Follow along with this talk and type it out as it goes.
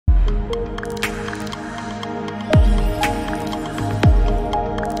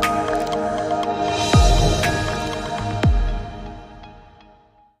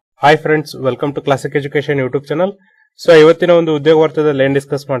Hi friends, welcome to classic education YouTube channel. So ಇವತ್ತಿನ ಒಂದು ಉದ್ಯೋಗ ವಾರ್ತೆದಲ್ಲಿ ಏನ್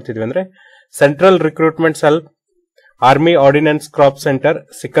ಡಿಸ್ಕಸ್ ಮಾಡ್ತಿದ್ವಿ ಅಂದ್ರೆ central recruitment cell army ordinance crop centre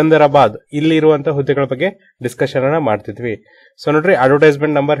Secunderabad ಇಲ್ಲಿ ಇರುವಂತಹ ಹುದ್ದೆಗಳ ಬಗ್ಗೆ ಡಿಸ್ಕಷನ್ ಅನ್ನ ಮಾಡ್ತಿದ್ವಿ. ಸೊ ನೋಡ್ರಿ,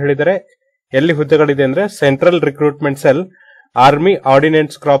 ಅಡ್ವರ್ಟೈಸ್ಮೆಂಟ್ ನಂಬರ್ ಹೇಳಿದರೆ ಎಲ್ಲಿ ಹುದ್ದೆಗಳಿದೆ ಅಂದ್ರೆ central recruitment cell army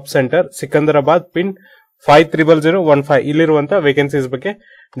ordinance crop centre Secunderabad pin 500015 ಇಲ್ಲಿರುವಂತಹ ವೇಕೆನ್ಸೀಸ್ ಬಗ್ಗೆ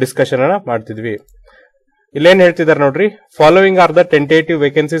ಡಿಸ್ಕಷನ್ ಅನ್ನ ಮಾಡ್ತಿದ್ವಿ. ಇಲ್ಲೇನ್ ಹೇಳ್ತಿದ್ದಾರೆ ನೋಡ್ರಿ, following are the tentative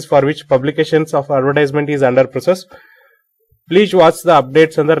vacancies for which publications of advertisement is under process. Please watch the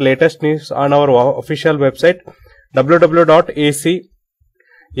updates under latest news on hour official website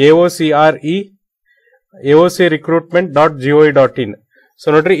www.aocrecruitment.gov.in. So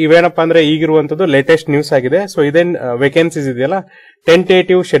ನೋಡ್ರಿ, ಇವೇನಪ್ಪಾ ಅಂದ್ರೆ ಈಗಿರುವಂತದ್ದು latest news ಆಗಿದೆ. ಸೊ ಇದೇನ್ ವೇಕೆನ್ಸೀಸ್ ಇದೆಯಲ್ಲ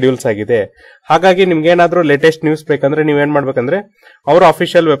ಟೆಂಟೇಟಿವ್ ಶೆಡ್ಯೂಲ್ಸ್ ಆಗಿದೆ. ಹಾಗಾಗಿ ನಿಮ್ಗೆ ಏನಾದ್ರೂ latest news ಬೇಕಂದ್ರೆ ನೀವೇನ್ ಮಾಡ್ಬೇಕಂದ್ರೆ ಅವರ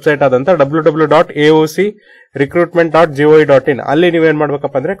ಅಫಿಷಿಯಲ್ ವೆಬ್ಸೈಟ್ ಆದಂತ www.aocrecruitment.gov.in ಅಲ್ಲಿ ನೀವೇನ್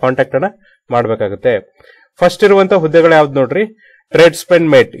ಮಾಡ್ಬೇಕಪ್ಪ ಅಂದ್ರೆ ಕಾಂಟ್ಯಾಕ್ಟ್ ಅನ್ನ ಮಾಡ್ಬೇಕಾಗುತ್ತೆ. ಫಸ್ಟ್ ಇರುವಂತ ಹುದ್ದೆಗಳು ಯಾವ್ದು ನೋಡ್ರಿ, ಟ್ರೇಡ್ಸ್ಮೆನ್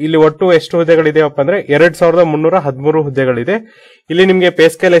ಮೇಟ್. ಇಲ್ಲಿ ಒಟ್ಟು ಎಷ್ಟು ಹುದ್ದೆಗಳಿದೆಯಪ್ಪ ಅಂದ್ರೆ 2313 ಹುದ್ದೆಗಳಿದೆ. ಇಲ್ಲಿ ನಿಮ್ಗೆ ಪೇ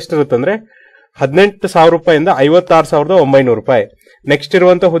ಸ್ಕೇಲ್ ಎಷ್ಟಿರುತ್ತಂದ್ರೆ 18,000 ರೂಪಾಯಿಂದ 56,900 ರೂಪಾಯಿ. ನೆಕ್ಸ್ಟ್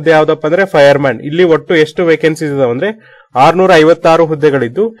ಇರುವಂತ ಹುದ್ದೆ ಯಾವ್ದಪ್ಪ ಅಂದ್ರೆ ಫೈರ್ಮ್ಯಾನ್. ಇಲ್ಲಿ ಒಟ್ಟು ಎಷ್ಟು ವೇಕೆನ್ಸೀಸ್ ಇದಾವೆ ಅಂದ್ರೆ 656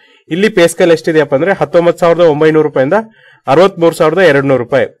 ಹುದ್ದೆಗಳಿದ್ದು ಇಲ್ಲಿ ಪೇ ಸ್ಕೇಲ್ ಎಷ್ಟಿದೆಯಪ್ಪ ಅಂದ್ರೆ 19,900 ರೂಪಾಯಿಂದ 63,200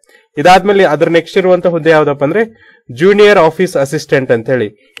 ರೂಪಾಯಿ. ಇದಾದ್ಮೇಲೆ ಅದ್ರ ನೆಕ್ಸ್ಟ್ ಇರುವಂತ ಹುದ್ದೆ ಯಾವ್ದಪ್ಪ ಅಂದ್ರೆ ಜೂನಿಯರ್ ಆಫೀಸ್ ಅಸಿಸ್ಟೆಂಟ್ ಅಂತ ಹೇಳಿ.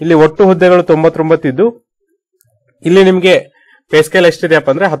 ಇಲ್ಲಿ ಒಟ್ಟು ಹುದ್ದೆಗಳು 99 ಇದ್ದು ಇಲ್ಲಿ ನಿಮ್ಗೆ ಪೇ ಸ್ಕೇಲ್ ಎಷ್ಟಿದೆಯಪ್ಪ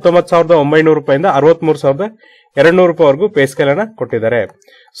ಅಂದ್ರೆ 19,900 ರೂಪಾಯಿಂದ 63,200 ರೂಪಾಯಿವರೆಗೂ ಪೇ ಸ್ಕೇಲ್ ಅನ್ನ ಕೊಟ್ಟಿದ್ದಾರೆ.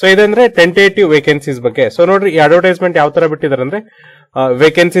 ಸೊ ಇದಂದ್ರೆ ಟೆಂಟೇಟಿವ್ ವೇಕೆನ್ಸೀಸ್ ಬಗ್ಗೆ. ಸೊ ನೋಡ್ರಿ, ಈ ಅಡ್ವರ್ಟೈಸ್ಮೆಂಟ್ ಯಾವ ತರ ಬಿಟ್ಟಿದ್ದಾರೆ ಅಂದ್ರೆ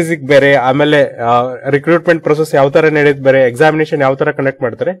ವೇಕೆನ್ಸೀಸ್ ಬೇರೆ, ಆಮೇಲೆ ರಿಕ್ರೂಟ್ಮೆಂಟ್ ಪ್ರೊಸೆಸ್ ಯಾವ ತರ ನಡೆಯುತ್ತೆ ಬೇರೆ, ಎಕ್ಸಾಮಿನೇಷನ್ ಯಾವ ತರ ಕಂಡಕ್ಟ್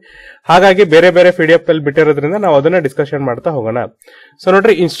ಮಾಡ್ತಾರೆ, ಹಾಗಾಗಿ ಬೇರೆ ಬೇರೆ PDF ಅಲ್ಲಿ ಬಿಟ್ಟಿರೋದ್ರಿಂದ ನಾವು ಅದನ್ನ ಡಿಸ್ಕಷನ್ ಮಾಡ್ತಾ ಹೋಗೋಣ. ಸೊ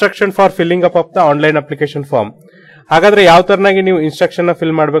ನೋಡ್ರಿ, instruction for filling up of the online application form. ಹಾಗಾದ್ರೆ ಯಾವ ತರನಾಗಿ ನೀವು ಇನ್ಸ್ಟ್ರಕ್ಷನ್ ನ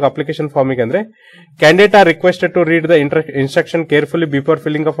ಫಿಲ್ ಮಾಡಬೇಕು ಅಪ್ಲಿಕೇಶನ್ ಫಾರ್ಮಿಗೆ ಅಂದ್ರೆ candidate R requested to read the instruction carefully before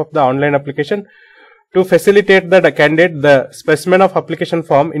filling up of the online application. To facilitate the candidate, the specimen of application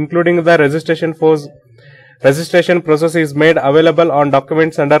form, including the registration process, is made available on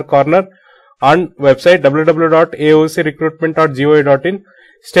documents under corner on website www.aocrecruitment.gov.in.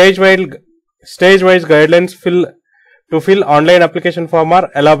 Stage-wise guidelines to fill online application form are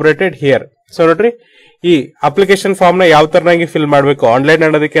elaborated here. So ನೋಡ್ರಿ, ಈ application form ನ ಯಾವ ತರನಾಗಿ fill ಮಾಡಬೇಕು online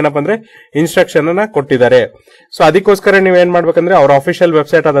ಅನ್ನೋದಕ್ಕೆ ಏನಪ್ಪ ಅಂದ್ರೆ instruction ಅನ್ನ ಕೊಟ್ಟಿದ್ದಾರೆ. ಸೊ ಅದಕ್ಕೋಸ್ಕರ ನೀವು ಏನ್ ಮಾಡ್ಬೇಕಂದ್ರೆ ಅವ್ರ ಅಫಿಷಿಯಲ್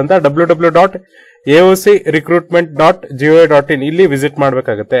ವೆಬ್ಸೈಟ್ ಆದಂತ www.aocrecruitment.gov.in ಇಲ್ಲಿ ವಿಸಿಟ್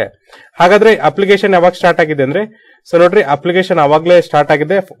ಮಾಡಬೇಕಾಗುತ್ತೆ. ಹಾಗಾದ್ರೆ ಅಪ್ಲಿಕೇಶನ್ ಯಾವಾಗ ಸ್ಟಾರ್ಟ್ ಆಗಿದೆ ಅಂದ್ರೆ, ಸೊ ನೋಡ್ರಿ, ಅಪ್ಲಿಕೇಶನ್ ಅವಾಗಲೇ ಸ್ಟಾರ್ಟ್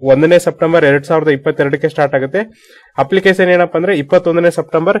ಆಗಿದೆ. 1ನೇ ಸೆಪ್ಟೆಂಬರ್ 2022ಕ್ಕೆ ಸ್ಟಾರ್ಟ್ ಆಗುತ್ತೆ. ಅಪ್ಲಿಕೇಶನ್ ಏನಪ್ಪ ಅಂದ್ರೆ 21ನೇ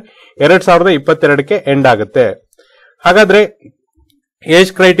ಸೆಪ್ಟೆಂಬರ್ 2022ಕ್ಕೆ ಎಂಡ್ ಆಗುತ್ತೆ. ಹಾಗಾದ್ರೆ ಏಜ್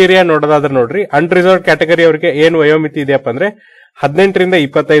ಕ್ರೈಟೀರಿಯಾ ನೋಡೋದಾದ್ರೆ ನೋಡ್ರಿ, ಅನ್ರಿಸರ್ವ್ಡ್ ಕ್ಯಾಟಗರಿ ಅವರಿಗೆ ಏನು ವಯೋಮಿತಿ ಇದೆಯಪ್ಪ ಅಂದ್ರೆ 18ರಿಂದ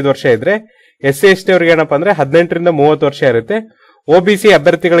 25 ವರ್ಷ ಇದ್ರೆ, SC/ST ಅವ್ರಿಗೆ ಏನಪ್ಪ ಅಂದ್ರೆ 18ರಿಂದ 30 ವರ್ಷ ಇರುತ್ತೆ. OBC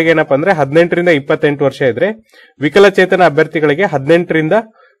ಅಭ್ಯರ್ಥಿಗಳಿಗೆ ಏನಪ್ಪ ಅಂದ್ರೆ 18ರಿಂದ 28 ವರ್ಷ ಇದ್ರೆ, ವಿಕಲಚೇತನ ಅಭ್ಯರ್ಥಿಗಳಿಗೆ 18ರಿಂದ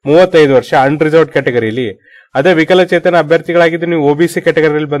 35 ವರ್ಷ ಅನ್ರಿಸರ್ವ್ಡ್ ಕ್ಯಾಟಗರಿಲಿ. ಅದೇ ವಿಕಲಚೇತನ ಅಭ್ಯರ್ಥಿಗಳಾಗಿದ್ದು ನೀವು OBC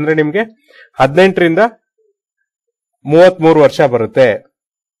ಕ್ಯಾಟಗರಿಯಲ್ಲಿ ಬಂದ್ರೆ ನಿಮ್ಗೆ 18ರಿಂದ 33 ವರ್ಷ ಬರುತ್ತೆ.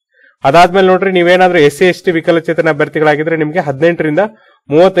 ಅದಾದ್ಮೇಲೆ ನೋಡ್ರಿ, ನೀವೇನಾದ್ರೂ SC/ST ವಿಕಲಚೇತನ ಅಭ್ಯರ್ಥಿಗಳಾಗಿದ್ರೆ ನಿಮ್ಗೆ 18ರಿಂದ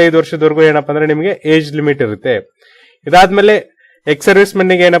 35 ವರ್ಷದವರೆಗೂ ಏನಪ್ಪ ಅಂದ್ರೆ ನಿಮ್ಗೆ ಏಜ್ ಲಿಮಿಟ್ ಇರುತ್ತೆ. ಇದಾದ್ಮೇಲೆ ಎಕ್ಸ್ ಸರ್ವಿಸ್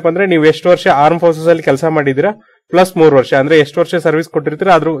ಮೆನ್ಗೆ ಏನಪ್ಪ ಅಂದ್ರೆ ನೀವು ಎಷ್ಟು ವರ್ಷ ಆರ್ಮ್ ಫೋರ್ಸಸ್ ಅಲ್ಲಿ ಕೆಲಸ ಮಾಡಿದಿರಾ ಪ್ಲಸ್ 3 ವರ್ಷ ಅಂದ್ರೆ ಎಷ್ಟು ವರ್ಷ ಸರ್ವಿಸ್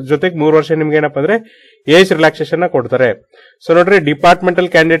ಕೊಟ್ಟಿರ್ತೀರಾ ಅದ್ರ ಜೊತೆಗೆ 3 ವರ್ಷ ನಿಮ್ಗೆ ಏನಪ್ಪ ಅಂದ್ರೆ ಏಜ್ ರಿಲ್ಯಾಕ್ಸೇಷನ್ ಕೊಡ್ತಾರೆ. ಸೊ ನೋಡ್ರಿ, ಡಿಪಾರ್ಟ್ಮೆಂಟಲ್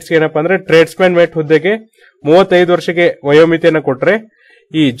ಕ್ಯಾಂಡಿಡೇಟ್ಸ್ ಏನಪ್ಪ ಅಂದ್ರೆ ಟ್ರೇಡ್ಸ್ಮನ್ ಮೇಟ್ ಹುದ್ದೆಗೆ 35 ವರ್ಷಕ್ಕೆ ವಯೋಮಿತಿಯನ್ನ ಕೊಟ್ರೆ,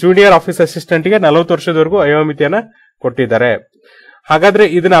 ಈ ಜೂನಿಯರ್ ಆಫೀಸ್ ಅಸಿಸ್ಟೆಂಟ್ ಗೆ 40 ವರ್ಷದವರೆಗೂ ವಯೋಮಿತಿಯನ್ನ ಕೊಟ್ಟಿದ್ದಾರೆ. ಹಾಗಾದ್ರೆ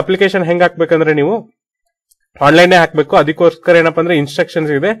ಇದನ್ನ ಅಪ್ಲಿಕೇಶನ್ ಹೆಂಗ್ ಹಾಕ್ಬೇಕಂದ್ರೆ ನೀವು ಆನ್ಲೈನ್ ಹಾಕ್ಬೇಕು. ಅದಕ್ಕೋಸ್ಕರ ಏನಪ್ಪ ಅಂದ್ರೆ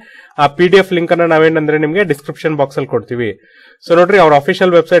ಇನ್ಸ್ಟ್ರಕ್ಷನ್ಸ್ ಇದೆ. ಆ PDF ಲಿಂಕ್ ಅನ್ನ ನಾವೇನಂದ್ರೆ ನಿಮ್ಗೆ ಡಿಸ್ಕ್ರಿಪ್ಷನ್ ಬಾಕ್ಸ್ ಅಲ್ಲಿ ಕೊಡ್ತೀವಿ. ಸೊ ನೋಡ್ರಿ, ಅವ್ರ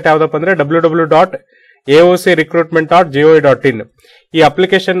ಅಫಿಷಿಯಲ್ ವೆಬ್ಸೈಟ್ ಯಾವ್ದಪ್ಪ ಅಂದ್ರೆ www.aocrecruitment.gov.in. ಈ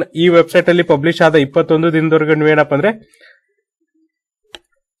ಅಪ್ಲಿಕೇಶನ್ ಈ ವೆಬ್ಸೈಟ್ ಅಲ್ಲಿ ಪಬ್ಲಿಷ್ ಆದ 21 ದಿನದವರೆಗೂ ನೀವೇನಪ್ಪ ಅಂದ್ರೆ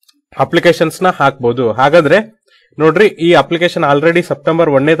ಅಪ್ಲಿಕೇಶನ್ಸ್ ನ ಹಾಕ್ಬಹುದು. ಹಾಗಾದ್ರೆ ನೋಡ್ರಿ, ಈ ಅಪ್ಲಿಕೇಶನ್ ಆಲ್ರೆಡಿ ಸೆಪ್ಟೆಂಬರ್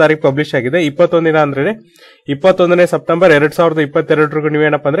 1ನೇ ತಾರೀಕು ಪಬ್ಲಿಷ್ ಆಗಿದೆ. 21 ದಿನ ಅಂದ್ರೆ 21ನೇ ಸೆಪ್ಟೆಂಬರ್ 2022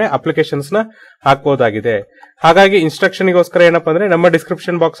 ನೀವೇನಪ್ಪ ಅಂದ್ರೆ ಅಪ್ಲಿಕೇಶನ್ಸ್ ನ ಹಾಕಬಹುದಾಗಿದೆ. ಹಾಗಾಗಿ ಇನ್ಸ್ಟ್ರಕ್ಷನ್ ಗೋಸ್ಕರ ಏನಪ್ಪ ಅಂದ್ರೆ ನಮ್ಮ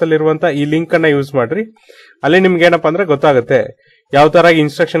ಡಿಸ್ಕ್ರಿಪ್ಷನ್ ಬಾಕ್ಸ್ ಅಲ್ಲಿ ಇರುವಂತ ಈ ಲಿಂಕ್ ಅನ್ನ ಯೂಸ್ ಮಾಡ್ರಿ. ಅಲ್ಲಿ ನಿಮ್ಗೆ ಏನಪ್ಪ ಅಂದ್ರೆ ಗೊತ್ತಾಗುತ್ತೆ ಯಾವ ತರ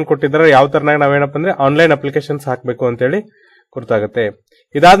ಇನ್ಸ್ಟ್ರಕ್ಷನ್ ಕೊಟ್ಟಿದ್ದಾರೆ, ಯಾವ ತರ ನಾವೇನಪ್ಪ ಅಂದ್ರೆ ಆನ್ಲೈನ್ ಅಪ್ಲಿಕೇಶನ್ಸ್ ಹಾಕ್ಬೇಕು ಅಂತ ಹೇಳಿ ಗೊತ್ತಾಗುತ್ತೆ.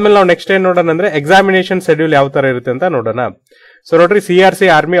 ಇದಾದ್ಮೇಲೆ ನಾವು ನೆಕ್ಸ್ಟ್ ಏನ್ ನೋಡೋಣ ಅಂದ್ರೆ ಎಕ್ಸಾಮಿನೇಷನ್ ಶೆಡ್ಯೂಲ್ ಯಾವ ತರ ಇರುತ್ತೆ ಅಂತ ನೋಡೋಣ. ಸೊ ನೋಡ್ರಿ, CRC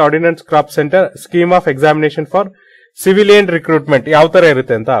army ordinance crop centre scheme of examination for civilian recruitment ಯಾವ ತರ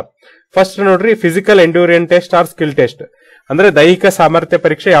ಇರುತ್ತೆ ಅಂತ. ಫಸ್ಟ್ ನೋಡ್ರಿ, physical endurance test R skill test ಅಂದ್ರೆ ದೈಹಿಕ ಸಾಮರ್ಥ್ಯ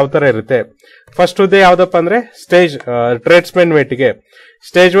ಪರೀಕ್ಷೆ ಯಾವ ತರ ಇರುತ್ತೆ. ಫಸ್ಟ್ ಹುದ್ದೆ ಯಾವ್ದಪ್ಪ ಅಂದ್ರೆ ಟ್ರೇಡ್ಸ್ಮನ್ ವೇಟ್ಗೆ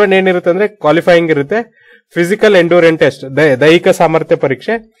ಸ್ಟೇಜ್ 1 ಏನಿರುತ್ತೆ ಅಂದ್ರೆ ಕ್ವಾಲಿಫೈಯಿಂಗ್ ಇರುತ್ತೆ. ಫಿಸಿಕಲ್ ಎಂಡೂರೆನ್ಸ್ ಟೆಸ್ಟ್, ದೈಹಿಕ ಸಾಮರ್ಥ್ಯ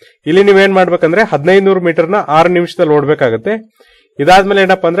ಪರೀಕ್ಷೆ. ಇಲ್ಲಿ ನೀವೇನ್ ಮಾಡ್ಬೇಕಂದ್ರೆ 1500 ಮೀಟರ್ನ 6 ನಿಮಿಷದಲ್ಲಿ ಓಡಬೇಕಾಗುತ್ತೆ. ಇದಾದ್ಮೇಲೆ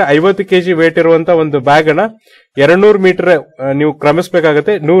ಏನಪ್ಪಾ ಅಂದ್ರೆ 50 kg ವೇಟ್ ಇರುವಂತ ಒಂದು ಬ್ಯಾಗ್ ಅನ್ನ 200 ಮೀಟರ್ ನೀವು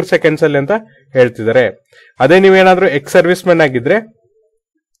ಕ್ರಮಿಸಬೇಕಾಗುತ್ತೆ 100 ಸೆಕೆಂಡ್ಸ್ ಅಲ್ಲಿ ಅಂತ ಹೇಳ್ತಿದ್ದಾರೆ. ಅದೇ ನೀವೇನಾದ್ರೂ ಎಕ್ಸ್ ಸರ್ವಿಸ್ ಮೆನ್ ಆಗಿದ್ರೆ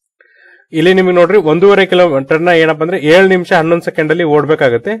ಇಲ್ಲಿ ನಿಮ್ಗೆ ನೋಡ್ರಿ 1.5 ಕಿಲೋಮೀಟರ್ನ ಏನಪ್ಪಾ ಅಂದ್ರೆ 7 ನಿಮಿಷ 11 ಸೆಕೆಂಡ್ ಅಲ್ಲಿ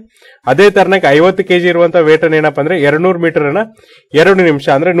ಓಡಬೇಕಾಗುತ್ತೆ. ಅದೇ ತರನಾಗಿ 50 kg ಇರುವಂತ ವೇಟ್ ಅನ್ನ ಏನಪ್ಪಾ ಅಂದ್ರೆ 200 ಮೀಟರ್ ಅನ್ನ 2 ನಿಮಿಷ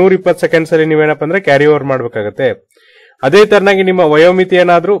ಅಂದ್ರೆ 120 ಸೆಕೆಂಡ್ಸ್ ಅಲ್ಲಿ ನೀವೇನಪ್ಪ ಅಂದ್ರೆ ಕ್ಯಾರಿ ಓವರ್ ಮಾಡ್ಬೇಕಾಗತ್ತೆ. ಅದೇ ತರನಾಗಿ ನಿಮ್ಮ ವಯೋಮಿತಿ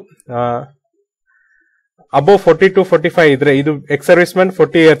ಏನಾದ್ರೂ ಅಬೌವ್ 40 to 45 ಇದ್ರೆ, ಇದು ಎಕ್ಸ್ ಸರ್ವಿಸ್ ಮ್ಯಾನ್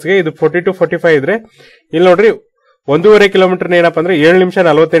 40 years ಗೆ, ಇದು 40 to 45 ಇದ್ರೆ ಇಲ್ಲಿ ನೋಡ್ರಿ 1.5 ಕಿಲೋಮೀಟರ್ ಏನಪ್ಪಾ ಅಂದ್ರೆ 7 ನಿಮಿಷ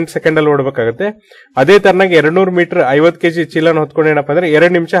 48 ಸೆಕೆಂಡ್ ಅಲ್ಲಿ ಓಡಬೇಕಾಗುತ್ತೆ. ಅದೇ ತರನಾಗಿ 200 ಮೀಟರ್ 50 kg ಚೀಲನ ಹೊತ್ಕೊಂಡು ಏನಪ್ಪಾ ಅಂದ್ರೆ 2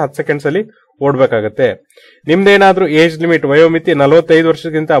 ನಿಮಿಷ 10 ಸೆಕೆಂಡ್ಸ್ ಅಲ್ಲಿ ಓಡಬೇಕಾಗುತ್ತೆ. ನಿಮ್ದೇನಾದ್ರೂ ಏಜ್ ಲಿಮಿಟ್ ವಯೋಮಿತಿ 45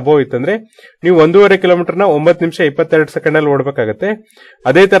 ವರ್ಷಕ್ಕಿಂತ ಅಬೋವ್ ಇತ್ತಂದ್ರೆ ನೀವು 1.5 ಕಿಲೋಮೀಟರ್ನ 9 ನಿಮಿಷ 22 ಸೆಕೆಂಡ್ ಅಲ್ಲಿ ಓಡಬೇಕಾಗುತ್ತೆ.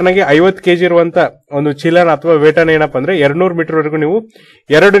 ಅದೇ ತರನಾಗಿ 50 kg ಇರುವಂತ ಒಂದು ಚೀಲನ ಅಥವಾ ವೇಟನ ಏನಪ್ಪಾ ಅಂದ್ರೆ 200 ಮೀಟರ್ ವರೆಗೂ ನೀವು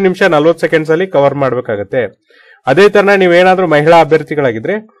 2 ನಿಮಿಷ 40 ಸೆಕೆಂಡ್ಸ್ ಅಲ್ಲಿ ಕವರ್ ಮಾಡಬೇಕಾಗುತ್ತೆ. ಅದೇ ತರನ ನೀವೇನಾದ್ರೂ ಮಹಿಳಾ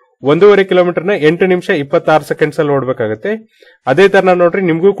ಅಭ್ಯರ್ಥಿಗಳಾಗಿದ್ರೆ 1.5 ಕಿಲೋಮೀಟರ್ನ 8 ನಿಮಿಷ 26 ಸೆಕೆಂಡ್ಸ್ ಅಲ್ಲಿ ಓಡಬೇಕಾಗುತ್ತೆ. ಅದೇ ತರ ನೋಡ್ರಿ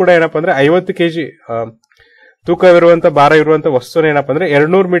ನಿಮ್ಗೂ ಕೂಡ ಏನಪ್ಪಾ ಅಂದ್ರೆ 50 kg ತೂಕವಿರುವಂತ ಭಾರ ಇರುವಂತ ವಸ್ತುನ ಏನಪ್ಪಾ ಅಂದ್ರೆ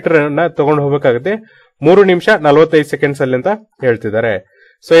 200 ಮೀಟರ್ ಅನ್ನ ತಗೊಂಡು ಹೋಗಬೇಕಾಗುತ್ತೆ 3 ನಿಮಿಷ 45 ಸೆಕೆಂಡ್ಸ್ ಅಲ್ಲಿ ಅಂತ ಹೇಳ್ತಿದ್ದಾರೆ.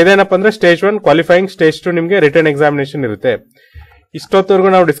 ಸೊ ಇದೇನಪ್ಪ ಅಂದ್ರೆ ಸ್ಟೇಜ್ 1 ಕ್ವಾಲಿಫೈಯಿಂಗ್. ಸ್ಟೇಜ್ 2 ನಿಮ್ಗೆ ರಿಟರ್ನ್ ಎಕ್ಸಾಮಿನೇಷನ್ ಇರುತ್ತೆ.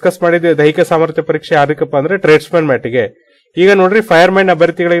 ಇಷ್ಟೊತ್ತವರೆಗೂ ನಾವು ಡಿಸ್ಕಸ್ ಮಾಡಿದ ದೈಹಿಕ ಸಾಮರ್ಥ್ಯ ಪರೀಕ್ಷೆ ಯಾರಿಗಪ್ಪ ಅಂದ್ರೆ ಟ್ರೇಡ್ಸ್ಮನ್ ಮ್ಯಾಟಿಗೆ. ಈಗ ನೋಡ್ರಿ ಫೈರ್ ಮ್ಯಾನ್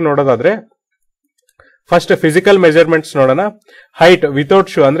ಅಭ್ಯರ್ಥಿಗಳಿಗೆ ನೋಡೋದಾದ್ರೆ ಫಸ್ಟ್ ಫಿಸಿಕಲ್ ಮೆಜರ್ಮೆಂಟ್ಸ್ ನೋಡೋಣ. ಹೈಟ್ ವಿತೌಟ್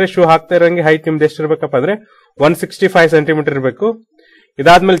ಶೂ ಅಂದ್ರೆ ಶೂ ಹಾಕ್ತಾ ಇರೋಂಗೆ ಹೈಟ್ ನಿಮ್ದು ಎಷ್ಟಿರ್ಬೇಕಪ್ಪ ಅಂದ್ರೆ 165 ಸೆಂಟಿಮೀಟರ್ ಇರಬೇಕು.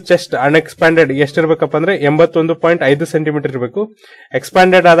 ಇದಾದ್ಮೇಲೆ ಚೆಸ್ಟ್ ಅನ್ಎಕ್ಸ್ಪ್ಯಾಂಡೆಡ್ ಎಷ್ಟಿರ್ಬೇಕಪ್ಪ ಅಂದ್ರೆ 81.5 ಸೆಂಟಿಮೀಟರ್ ಇರಬೇಕು.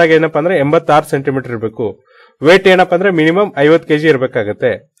 ಎಕ್ಸ್ಪ್ಯಾಂಡೆಡ್ ಆದಾಗ ಏನಪ್ಪಾ ಅಂದ್ರೆ 86 ಸೆಂಟಿಮೀಟರ್ ಇರಬೇಕು. ವೇಟ್ ಏನಪ್ಪಾ ಅಂದ್ರೆ ಮಿನಿಮಮ್ 50 kg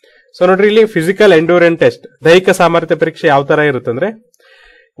ಇರಬೇಕಾಗುತ್ತೆ. ಸೊ ನೋಡ್ರಿ ಇಲ್ಲಿ ಫಿಸಿಕಲ್ ಎಂಡೂರೆನ್ಸ್ ಟೆಸ್ಟ್ ದೈಹಿಕ ಸಾಮರ್ಥ್ಯ ಪರೀಕ್ಷೆ ಯಾವ ತರ ಇರುತ್ತಂದ್ರೆ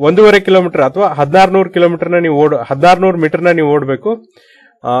 1.5 ಕಿಲೋಮೀಟರ್ ಅಥವಾ 1600 ಮೀಟರ್ನ ನೀವು ಓಡಬೇಕು.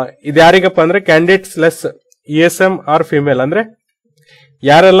 ಇದು ಯಾರಿಗಪ್ಪ ಅಂದ್ರೆ candidates less ESM R female ಅಂದ್ರೆ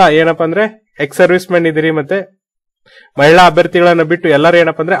ಯಾರೆಲ್ಲ ಏನಪ್ಪಾ ಅಂದ್ರೆ ಎಕ್ಸ್ ಸರ್ವಿಸ್ ಮೆನ್ ಇದೀರಿ ಮತ್ತೆ ಮಹಿಳಾ ಅಭ್ಯರ್ಥಿಗಳನ್ನ ಬಿಟ್ಟು ಎಲ್ಲರೂ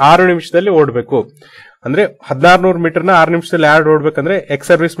ಏನಪ್ಪಾ ಅಂದ್ರೆ 6 ನಿಮಿಷದಲ್ಲಿ ಓಡಬೇಕು. ಅಂದ್ರೆ 1600 ಮೀಟರ್ನ 6 ನಿಮಿಷದಲ್ಲಿ ಯಾರು ಓಡ್ಬೇಕಂದ್ರೆ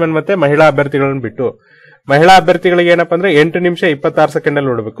ಎಕ್ಸ್ ಸರ್ವಿಸ್ ಮೆನ್ ಮತ್ತೆ ಮಹಿಳಾ ಅಭ್ಯರ್ಥಿಗಳನ್ನ ಬಿಟ್ಟು. ಮಹಿಳಾ ಅಭ್ಯರ್ಥಿಗಳಿಗೆ ಏನಪ್ಪಾ ಅಂದ್ರೆ 8 ನಿಮಿಷ 26 ಸೆಕೆಂಡ್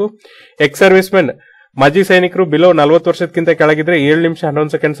ಅಲ್ಲಿ ಓಡಬೇಕು. ಎಕ್ಸ್ ಸರ್ವಿಸ್ ಮೆನ್ ಮಾಜಿ ಸೈನಿಕರು ಬಿಲೋ 40 ವರ್ಷಕ್ಕಿಂತ ಕೆಳಗಿದ್ರೆ 7 ನಿಮಿಷ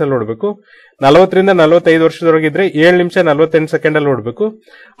 11 ಸೆಕೆಂಡ್ಸ್ ಅಲ್ಲಿ ಓಡಬೇಕು. 40ರಿಂದ 45 ವರ್ಷದೊಳಗಿದ್ರೆ 7 ನಿಮಿಷ 48 ಸೆಕೆಂಡ್ ಅಲ್ಲಿ ಓಡಬೇಕು.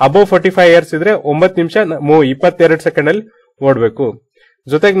 ಅಬೌವ್ 45 ಇಯರ್ಸ್ ಇದ್ರೆ 9 ನಿಮಿಷ 22 ಸೆಕೆಂಡ್ ಅಲ್ಲಿ ಓಡಬೇಕು.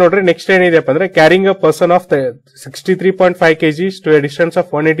 ಜೊತೆಗೆ ನೋಡ್ರಿ ನೆಕ್ಸ್ಟ್ ಏನಿದೆಪ್ಪ ಅಂದ್ರೆ carrying a person of 63.5 kg to A distance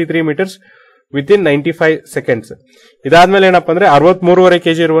of 183 metres with in 95 seconds. ಇದಾದ್ಮೇಲೆ ಏನಪ್ಪಾ ಅಂದ್ರೆ 63.5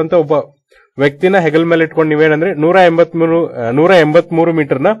 kg ಇರುವಂತ ಒಬ್ಬ ವ್ಯಕ್ತಿನ ಹೆಗಲ್ ಮೇಲೆ ಇಟ್ಕೊಂಡು ನೀವೇನಂದ್ರೆ 183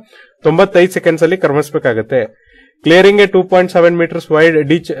 ಮೀಟರ್ನ 95 ಸೆಕೆಂಡ್ಸ್ ಅಲ್ಲಿ ಕ್ರಮಿಸಬೇಕಾಗುತ್ತೆ. Clearing A 2.7 metres wide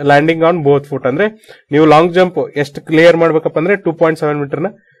ditch landing on both foot ಅಂದ್ರೆ ನೀವು ಲಾಂಗ್ ಜಂಪ್ ಎಷ್ಟು ಕ್ಲಿಯರ್ ಮಾಡ್ಬೇಕಪ್ಪ ಅಂದ್ರೆ 2.7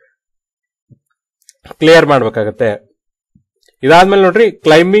 ಮೀಟರ್ನ ಕ್ಲಿಯರ್ ಮಾಡ್ಬೇಕಾಗತ್ತೆ. ಇದಾದ್ಮೇಲೆ ನೋಡ್ರಿ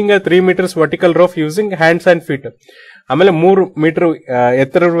climbing 3 metres vertical rope using hands and feet. ಆಮೇಲೆ 3 ಮೀಟರ್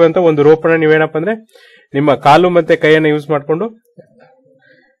ಎತ್ತರ ಇರುವಂತ ಒಂದು ರೋಪ್ ಅನ್ನ ನೀವೇನಪ್ಪ ಅಂದ್ರೆ ನಿಮ್ಮ ಕಾಲು ಮತ್ತೆ ಕೈಯನ್ನ ಯೂಸ್ ಮಾಡ್ಕೊಂಡು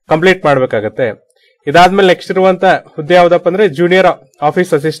ಕಂಪ್ಲೀಟ್ ಮಾಡ್ಬೇಕಾಗತ್ತೆ. ಇದಾದ್ಮೇಲೆ ನೆಕ್ಸ್ಟ್ ಇರುವಂತ ಹುದ್ದೆ ಯಾವ್ದಪ್ಪ ಅಂದ್ರೆ ಜೂನಿಯರ್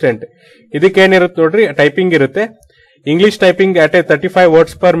ಆಫೀಸ್ ಅಸಿಸ್ಟೆಂಟ್. ಇದಕ್ಕೇನಿರುತ್ತೆ ನೋಡ್ರಿ ಟೈಪಿಂಗ್ ಇರುತ್ತೆ. English typing at a 35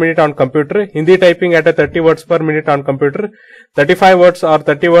 words per minute on computer, Hindi typing at a 30 words per minute on computer, 35 words or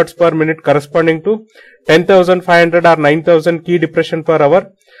 30 words per minute corresponding to 10,500 or 9,000 key depression per hour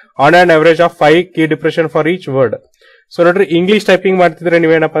on an average of 5 key depression for each word. So ನೋಡ್ರಿ English typing ಮಾಡ್ತಿದ್ರೆ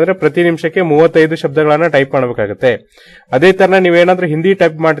ನೀವೇನಪ್ಪ ಅಂದ್ರೆ ಪ್ರತಿ ನಿಮಿಷಕ್ಕೆ 35 ಶಬ್ದಗಳನ್ನ type ಮಾಡಬೇಕಾಗುತ್ತೆ. ಅದೇ ತರ ನೀವೇನಾದ್ರೂ Hindi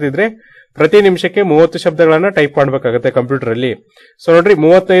type ಮಾಡ್ತಿದ್ರೆ ಪ್ರತಿ ನಿಮಿಷಕ್ಕೆ 30 ಶಬ್ದಗಳನ್ನ ಟೈಪ್ ಮಾಡಬೇಕಾಗುತ್ತೆ ಕಂಪ್ಯೂಟರ್ ಅಲ್ಲಿ. ಸೊ ನೋಡ್ರಿ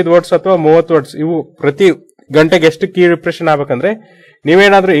 35 ವರ್ಡ್ಸ್ ಅಥವಾ 30 ವರ್ಡ್ಸ್ ಇವು ಪ್ರತಿ ಗಂಟೆಗೆ ಎಷ್ಟು ಕೀ ಡಿಪ್ರೆಷನ್ ಆಗ್ಬೇಕಂದ್ರೆ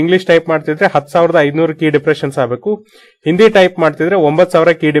ನೀವೇನಾದ್ರೂ ಇಂಗ್ಲಿಷ್ ಟೈಪ್ ಮಾಡ್ತಿದ್ರೆ 10,500 ಕೀ ಡಿಪ್ರೆಷನ್ಸ್ ಆಗಬೇಕು. ಹಿಂದಿ ಟೈಪ್ ಮಾಡ್ತಿದ್ರೆ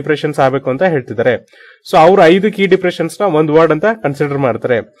 9,000 ಕೀ ಡಿಪ್ರೆಷನ್ಸ್ ಆಗಬೇಕು ಅಂತ ಹೇಳ್ತಿದ್ದಾರೆ. ಸೊ ಅವ್ರು 5 ಕೀ ಡಿಪ್ರೆಷನ್ಸ್ ನ ಒಂದು ವರ್ಡ್ ಅಂತ ಕನ್ಸಿಡರ್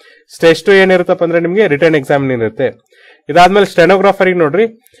ಮಾಡ್ತಾರೆ. ಸ್ಟೇಜ್ 2 ಏನಿರುತ್ತಪ್ಪ ಅಂದ್ರೆ ನಿಮ್ಗೆ ರಿಟರ್ನ್ ಎಕ್ಸಾಮ್ ಇರುತ್ತೆ. ಇದಾದ್ಮೇಲೆ ಸ್ಟೆನೋಗ್ರಾಫರ್ ನೋಡ್ರಿ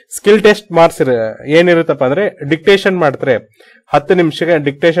ಸ್ಕಿಲ್ ಟೆಸ್ಟ್ ಮಾರ್ಕ್ಸ್ ಏನಿರುತ್ತಪ್ಪ ಅಂದ್ರೆ ಡಿಕ್ಟೇಷನ್ ಮಾಡ್ತಾರೆ 10 ನಿಮಿಷಕ್ಕೆ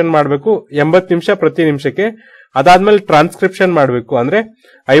ಡಿಕ್ಟೇಷನ್ ಮಾಡಬೇಕು 80 ನಿಮಿಷ ಪ್ರತಿ ನಿಮಿಷಕ್ಕೆ. ಅದಾದ್ಮೇಲೆ ಟ್ರಾನ್ಸ್ಕ್ರಿಪ್ಷನ್ ಮಾಡಬೇಕು ಅಂದ್ರೆ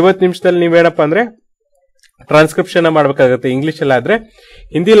 50 ನಿಮಿಷದಲ್ಲಿ ನೀವೇನಪ್ಪ ಅಂದ್ರೆ ಟ್ರಾನ್ಸ್ಕ್ರಿಪ್ಷನ್ ಮಾಡಬೇಕಾಗುತ್ತೆ ಇಂಗ್ಲಿಷ್ ಅಲ್ಲಿ ಆದ್ರೆ.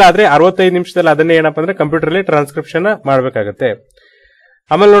 ಹಿಂದಿಲ್ ಆದ್ರೆ 65 ನಿಮಿಷದಲ್ಲಿ ಅದನ್ನೇ ಏನಪ್ಪ ಅಂದ್ರೆ ಕಂಪ್ಯೂಟರ್ ಅಲ್ಲಿ ಟ್ರಾನ್ಸ್ಕ್ರಿಪ್ಷನ್ ಮಾಡಬೇಕಾಗುತ್ತೆ.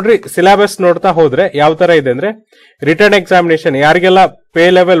 ಆಮೇಲೆ ನೋಡ್ರಿ ಸಿಲೆಬಸ್ ನೋಡ್ತಾ ಹೋದ್ರೆ ಯಾವ ತರ ಇದೆ ಅಂದ್ರೆ ರಿಟರ್ನ್ ಎಕ್ಸಾಮಿನೇಷನ್ ಯಾರಿಗೆಲ್ಲ ಪೇ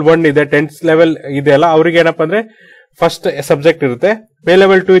ಲೆವೆಲ್ 1 ಇದೆ 10th ಲೆವೆಲ್ ಇದೆಯಲ್ಲ ಅವ್ರಿಗೆ ಏನಪ್ಪ ಅಂದ್ರೆ ಫಸ್ಟ್ ಸಬ್ಜೆಕ್ಟ್ ಇರುತ್ತೆ. ಪೇ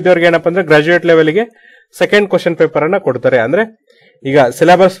ಲೆವೆಲ್ 2 ಇದ್ದವ್ರಿಗೆ ಏನಪ್ಪ ಅಂದ್ರೆ ಗ್ರಾಜುಯೇಟ್ ಲೆವೆಲ್ಗೆ ಸೆಕೆಂಡ್ ಕ್ವಶನ್ ಪೇಪರ್ ಅನ್ನ ಕೊಡ್ತಾರೆ. ಅಂದ್ರೆ ಈಗ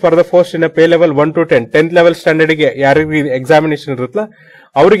syllabus for the post in pay level 1 to 10 10th level standard ಗೆ ಯಾರಿಗೆ ಎಕ್ಸಾಮಿನೇಷನ್ ಇರುತ್ತಲ್ಲ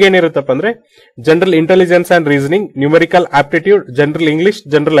ಅವ್ರಿಗೆ ಏನಿರುತ್ತಪ್ಪ ಅಂದ್ರೆ general intelligence and reasoning, numerical aptitude, general English,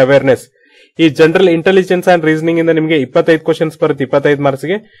 general awareness ಈ ಜನರಲ್ ಇಂಟೆಲಿಜೆನ್ಸ್ ಅಂಡ್ ರೀಸನಿಂಗ್ ಇಂದ ನಿಮಗೆ 25 ಕ್ವಶನ್ಸ್ ಬರುತ್ತೆ 25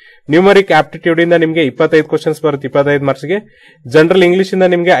 ಮಾರ್ಕ್ಸ್ಗೆ. ನ್ಯೂಮರಿಕ್ ಆಪ್ಟಿಟ್ಯೂಡ್ ಇಂದ ನಿಮಗೆ 25 ಕ್ವಶನ್ಸ್ ಬರುತ್ತೆ 25 ಮಾರ್ಕ್ಸ್ಗೆ. ಜನರಲ್ ಇಂಗ್ಲಿಷ್ ಇಂದ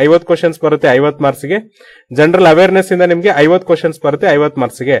ನಿಮಗೆ 50 ಕ್ವಶನ್ಸ್ ಬರುತ್ತೆ 50 ಮಾರ್ಕ್ಸ್ಗೆ. ಜನರಲ್ ಅವೇರ್ನೆಸ್ ಇಂದ ನಿಮಗೆ 50 ಕ್ವಶನ್ಸ್ ಬರುತ್ತೆ 50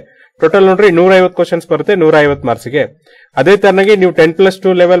 ಮಾರ್ಕ್ಸ್ಗೆ. ಟೋಟಲ್ ನೋಡ್ರಿ 150 ಕ್ವಶನ್ಸ್ ಬರುತ್ತೆ 150 ಮಾರ್ಕ್ಸ್ಗೆ. ಅದೇ ತರನಾಗಿ ನೀವು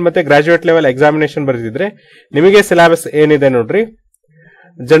 10+2 ಲೆವೆಲ್ ಮತ್ತೆ ಗ್ರಾಜುಯೇಟ್ ಲೆವೆಲ್ ಎಕ್ಸಾಮಿನೇಷನ್ ಬರೆದಿದ್ರೆ ನಿಮಗೆ ಸಿಲೆಬಸ್ ಏನಿದೆ ನೋಡ್ರಿ.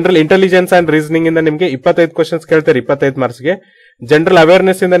 ಜನರಲ್ ಇಂಟೆಲಿಜೆನ್ಸ್ ಅಂಡ್ ರೀಸನಿಂಗ್ ಇಂದ ನಿಮಗೆ 25 ಕ್ವಶನ್ಸ್ ಕೇಳ್ತಾರೆ 25 ಮಾರ್ಕ್ಸ್ಗೆ. ಜನರಲ್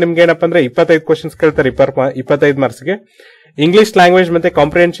ಅವೇರ್ನೆಸ್ ಇಂದ ನಿಮ್ಗೆ ಏನಪ್ಪಾ ಅಂದ್ರೆ 25 ಕ್ವಶನ್ಸ್ ಕೇಳ್ತಾರೆ 25 ಮಾರ್ಕ್ಸ್ಗೆ. ಇಂಗ್ಲಿಷ್ ಲ್ಯಾಂಗ್ವೇಜ್ ಮತ್ತೆ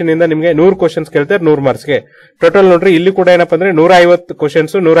ಕಾಂಪ್ರಿಹೆನ್ಷನ್ ಇಂದ ನಿಮಗೆ 100 ಕ್ವಶನ್ಸ್ ಕೇಳ್ತಾರೆ 100 ಮಾರ್ಕ್ಸ್ಗೆ. ಟೋಟಲ್ ನೋಡ್ರಿ ಇಲ್ಲಿ ಕೂಡ ಏನಪ್ಪಾ ಅಂದ್ರೆ 150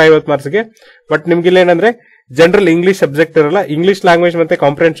 ಕ್ವಶನ್ಸ್ 150 ಮಾರ್ಕ್ಸ್ಗೆ. ಬಟ್ ನಿಮ್ಗೆ ಇಲ್ಲಿ ಏನಂದ್ರೆ ಜನರಲ್ ಇಂಗ್ಲಿಷ್ ಸಬ್ಜೆಕ್ಟ್ ಇರಲ್ಲ, ಇಂಗ್ಲಿಷ್ ಲ್ಯಾಂಗ್ವೇಜ್ ಮತ್ತೆ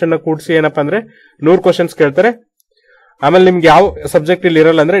ಕಾಂಪ್ರಿಹೆನ್ಷನ್ ಕೂಡಿಸಿ ಏನಪ್ಪಾ ಅಂದ್ರೆ 100 ಕ್ವಶನ್ಸ್ ಕೇಳ್ತಾರೆ. ಆಮೇಲೆ ನಿಮ್ಗೆ ಯಾವ ಸಬ್ಜೆಕ್ಟ್ ಇಲ್ಲಿ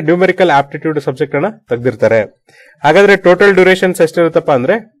ಇರಲ್ಲ ಅಂದ್ರೆ ನ್ಯೂಮೆರಿಕಲ್ ಆಪ್ಟಿಟ್ಯೂಡ್ ಸಬ್ಜೆಕ್ಟ್ ಅನ್ನ ತೆಗೆದಿರ್ತಾರೆ. ಹಾಗಾದ್ರೆ ಟೋಟಲ್ ಡ್ಯೂರೇಷನ್ಸ್ ಎಷ್ಟಿರುತ್ತಪ್ಪ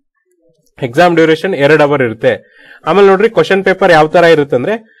ಅಂದ್ರೆ ಎಕ್ಸಾಮ್ ಡ್ಯೂರೇಷನ್ 2 ಅವರ್ ಇರುತ್ತೆ. ಆಮೇಲೆ ನೋಡ್ರಿ ಕ್ವಶನ್ ಪೇಪರ್ ಯಾವ ತರ ಇರುತ್ತೆ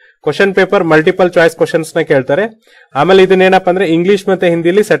ಅಂದ್ರೆ question paper multiple choice questions ನ ಕೇಳ್ತಾರೆ. ಆಮೇಲೆ ಇದನ್ನೇನಪ್ಪ ಅಂದ್ರೆ ಇಂಗ್ಲಿಷ್ ಮತ್ತೆ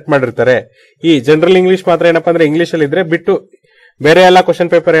ಹಿಂದಿಲಿ ಸೆಟ್ ಮಾಡಿರ್ತಾರೆ. ಈ ಜನರಲ್ ಇಂಗ್ಲಿಷ್ ಮಾತ್ರ ಏನಪ್ಪಾ ಅಂದ್ರೆ ಇಂಗ್ಲಿಷ್ ಅಲ್ಲಿ ಇದ್ರೆ ಬಿಟ್ಟು ಬೇರೆ ಎಲ್ಲ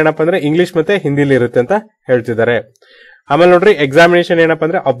ಕ್ವಶನ್ ಪೇಪರ್ ಏನಪ್ಪಾ ಅಂದ್ರೆ ಇಂಗ್ಲಿಷ್ ಮತ್ತೆ ಹಿಂದಿಲಿ ಇರುತ್ತೆ ಅಂತ ಹೇಳ್ತಿದ್ದಾರೆ. ಆಮೇಲೆ ನೋಡ್ರಿ ಎಕ್ಸಾಮಿನೇಷನ್ ಏನಪ್ಪಾ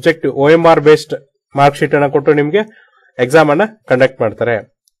ಅಂದ್ರೆ objective OMR based mark sheet ಅನ್ನ ಕೊಟ್ಟು ನಿಮ್ಗೆ ಎಕ್ಸಾಮ್ ಅನ್ನ ಕಂಡಕ್ಟ್ ಮಾಡ್ತಾರೆ.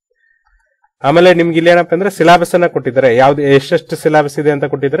 ಆಮೇಲೆ ನಿಮ್ಗೆ ಇಲ್ಲಿ ಏನಪ್ಪಾ ಅಂದ್ರೆ ಸಿಲೆಬಸ್ ಅನ್ನ ಕೊಟ್ಟಿದ್ದಾರೆ, ಯಾವ್ದು ಎಷ್ಟೆಷ್ಟು ಸಿಲೆಬಸ್ ಇದೆ ಅಂತ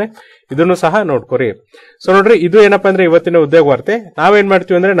ಕೊಟ್ಟಿದ್ದಾರೆ, ಇದನ್ನು ಸಹ ನೋಡ್ಕೊರಿ. ಸೊ ನೋಡ್ರಿ ಇದು ಏನಪ್ಪಾ ಅಂದ್ರೆ ಇವತ್ತಿನ ಉದ್ಯೋಗ ವಾರ್ತೆ. ನಾವೇನ್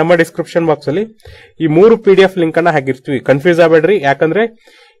ಮಾಡ್ತೀವಿ ಅಂದ್ರೆ ನಮ್ಮ ಡಿಸ್ಕ್ರಿಪ್ಷನ್ ಬಾಕ್ಸ್ ಅಲ್ಲಿ ಈ 3 PDF ಲಿಂಕ್ ಅನ್ನ ಹಾಕಿರ್ತೀವಿ. ಕನ್ಫ್ಯೂಸ್ ಆಗಬೇಡ್ರಿ, ಯಾಕಂದ್ರೆ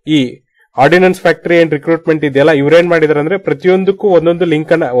ಈ ಆರ್ಡಿನೆನ್ಸ್ ಫ್ಯಾಕ್ಟರಿ ಅಂಡ್ ರಿಕ್ರೂಟ್ಮೆಂಟ್ ಇದೆಯಲ್ಲ ಇವ್ರೇನ್ ಮಾಡಿದಾರೆ ಅಂದ್ರೆ ಪ್ರತಿಯೊಂದಕ್ಕೂ ಒಂದೊಂದು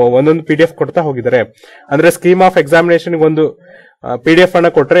ಲಿಂಕ್ ಅನ್ನ ಒಂದೊಂದು PDF ಕೊಡ್ತಾ ಹೋಗಿದ್ದಾರೆ. ಅಂದ್ರೆ ಸ್ಕೀಮ್ ಆಫ್ ಎಕ್ಸಾಮಿನೇಷನ್ ಒಂದು PDF ಅನ್ನ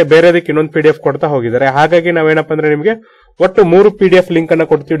ಕೊಟ್ರೆ ಬೇರೆದಕ್ಕೆ ಇನ್ನೊಂದು PDF ಕೊಡ್ತಾ ಹೋಗಿದ್ದಾರೆ. ಹಾಗಾಗಿ ನಾವೇನಪ್ಪ ಅಂದ್ರೆ ನಿಮಗೆ ಒಟ್ಟು 3 PDF ಲಿಂಕ್ ಅನ್ನ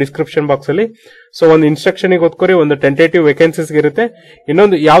ಕೊಡ್ತೀವಿ ಡಿಸ್ಕ್ರಿಪ್ಷನ್ ಬಾಕ್ಸ್ ಅಲ್ಲಿ. ಸೊ ಒಂದು ಇನ್ಸ್ಟ್ರಕ್ಷನ್ ಓದ್ಕೊರಿ, ಒಂದು ಟೆಂಟೇಟಿವ್ ವೇಕೆನ್ಸೀಸ್ ಇರುತ್ತೆ,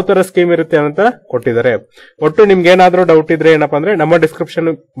 ಇನ್ನೊಂದು ಯಾವ ತರ ಸ್ಕೀಮ್ ಇರುತ್ತೆ ಅಂತ ಕೊಟ್ಟಿದ್ದಾರೆ. ಒಟ್ಟು ನಿಮ್ಗೆ ಏನಾದ್ರೂ ಡೌಟ್ ಇದ್ರೆ ಏನಪ್ಪಾ ಅಂದ್ರೆ ನಮ್ಮ ಡಿಸ್ಕ್ರಿಪ್ಷನ್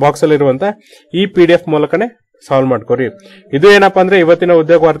ಬಾಕ್ಸ್ ಅಲ್ಲಿ ಇರುವಂತ ಈ PDF ಮೂಲಕನೇ ಸಾಲ್ವ್ ಮಾಡ್ಕೊರಿ. ಇದು ಏನಪ್ಪಾ ಅಂದ್ರೆ ಇವತ್ತಿನ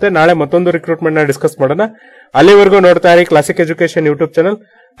ಉದ್ಯೋಗ ವಾರ್ತೆ. ನಾಳೆ ಮತ್ತೊಂದು ರಿಕ್ರೂಟ್ಮೆಂಟ್ ನ ಡಿಸ್ಕಸ್ ಮಾಡೋಣ. ಅಲ್ಲಿವರೆಗೂ ನೋಡ್ತಾ ಇರಿ classic education YouTube channel.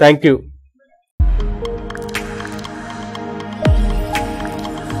 Thank you.